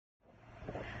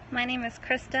My name is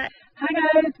Krista. Hi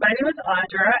guys, my name is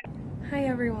Audra, Hi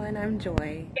everyone, I'm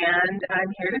Joy. and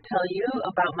I'm here to tell you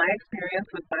about my experience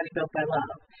with Body Built by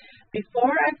Love.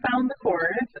 Before I found the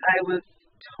course, I was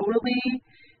totally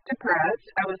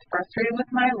depressed. I was frustrated with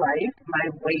my life, my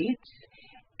weight,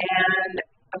 and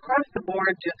across the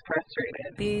board just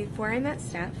frustrated. Before I met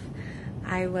Steph,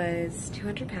 I was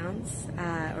 200 pounds,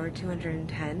 or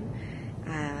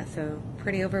 210, so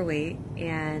pretty overweight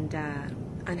and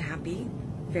unhappy,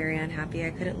 very unhappy. I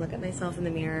couldn't look at myself in the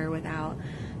mirror without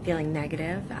feeling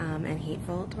negative and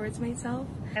hateful towards myself.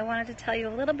 I wanted to tell you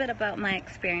a little bit about my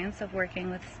experience of working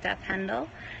with Steph Hendel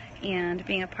and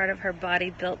being a part of her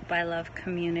Body Built by Love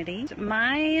community.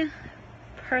 My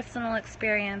personal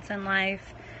experience in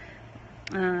life,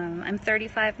 I'm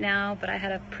 35 now, but I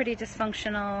had a pretty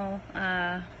dysfunctional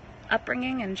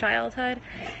upbringing in childhood,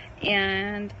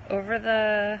 and over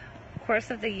the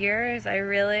course of the years I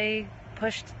really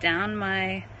pushed down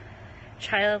my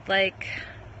childlike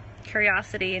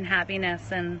curiosity and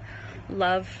happiness and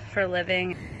love for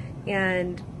living.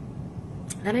 And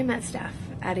then I met Steph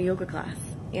at a yoga class,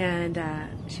 and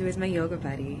she was my yoga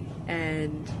buddy,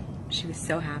 and she was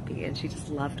so happy and she just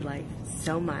loved life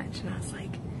so much, and I was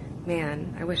like,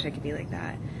 man, I wish I could be like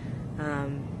that.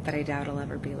 But I doubt I'll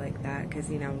ever be like that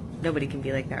because, you know, nobody can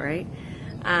be like that, right?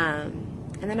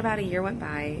 And then about a year went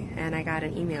by and I got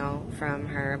an email from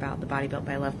her about the Body Built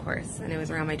by Love course, and it was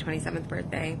around my 27th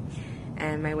birthday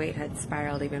and my weight had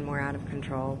spiraled even more out of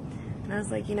control. And I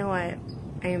was like, you know what?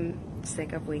 I am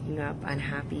sick of waking up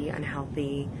unhappy,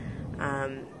 unhealthy,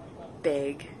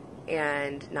 big,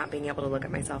 and not being able to look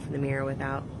at myself in the mirror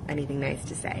without anything nice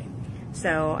to say.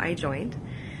 So I joined.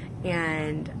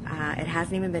 And it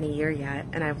hasn't even been a year yet,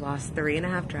 and I've lost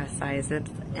 3.5 dress sizes,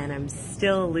 and I'm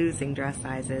still losing dress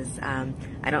sizes.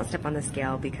 I don't step on the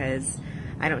scale because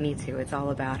I don't need to. It's all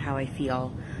about how I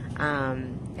feel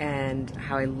and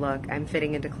how I look. I'm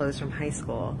fitting into clothes from high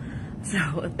school,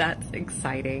 so that's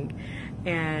exciting.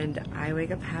 And I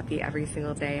wake up happy every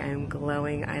single day. I'm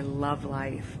glowing. I love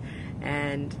life,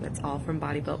 and that's all from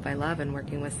Body Built by Love and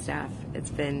working with Steph. It's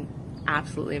been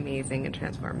absolutely amazing and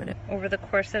transformative. Over the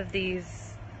course of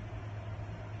these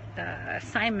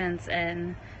assignments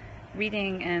and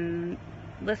reading and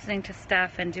listening to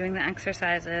Steph and doing the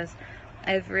exercises,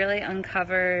 I've really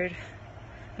uncovered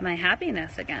my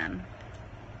happiness again.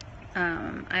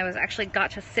 I was actually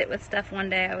got to sit with Steph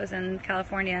one day. I was in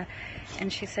California,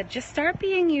 and she said, "Just start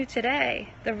being you today.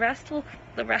 The rest will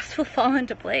fall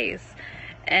into place."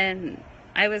 And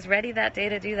I was ready that day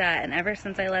to do that, and ever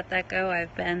since I let that go,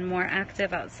 I've been more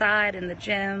active outside in the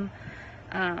gym,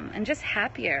 and just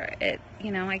happier.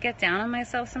 I get down on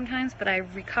myself sometimes, but I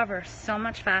recover so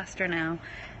much faster now,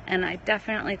 and I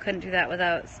definitely couldn't do that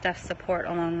without Steph's support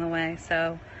along the way.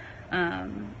 So,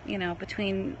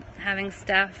 between having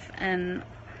Steph and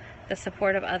the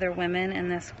support of other women in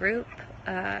this group,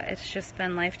 it's just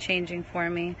been life-changing for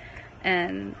me,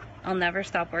 and I'll never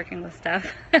stop working with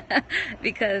Steph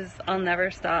because I'll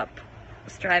never stop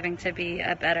striving to be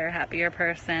a better, happier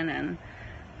person, and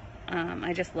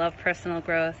I just love personal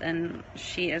growth, and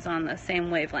she is on the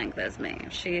same wavelength as me.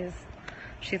 She's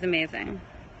amazing,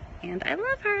 and I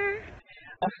love her.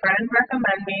 A friend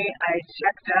recommended me. I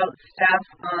checked out Steph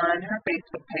on her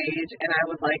Facebook page, and I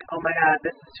was like, oh my god,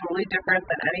 this is totally different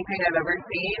than anything I've ever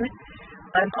seen.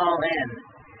 I'm all in.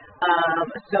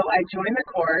 So I joined the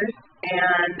course,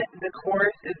 and the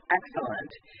course is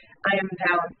excellent. I am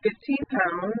down 15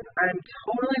 pounds. I'm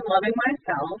totally loving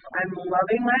myself. I'm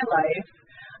loving my life.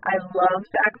 I love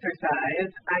to exercise.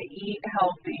 I eat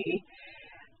healthy.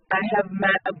 I have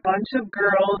met a bunch of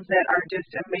girls that are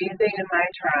just amazing in my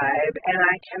tribe, and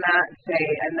I cannot say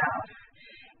enough.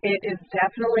 It is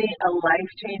definitely a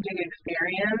life-changing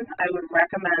experience I would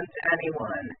recommend to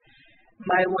anyone.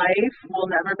 My life will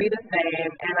never be the same,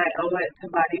 and I owe it to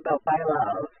Body Built by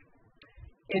Love.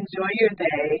 Enjoy your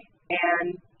day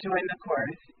and join the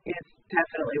course. It's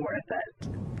definitely worth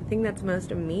it. The thing that's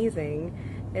most amazing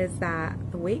is that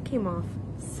the weight came off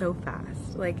so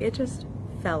fast. Like, it just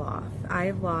fell off.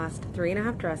 I've lost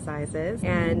 3.5 dress sizes,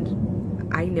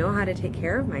 and I know how to take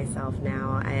care of myself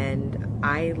now, and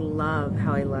I love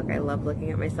how I look. I love looking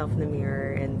at myself in the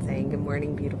mirror and saying good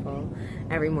morning beautiful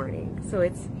every morning. So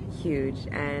it's huge,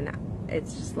 and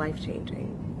it's just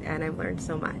life-changing, and I've learned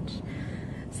so much.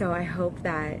 So I hope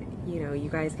that you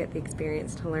guys get the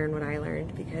experience to learn what I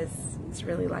learned, because it's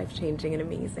really life-changing and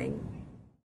amazing.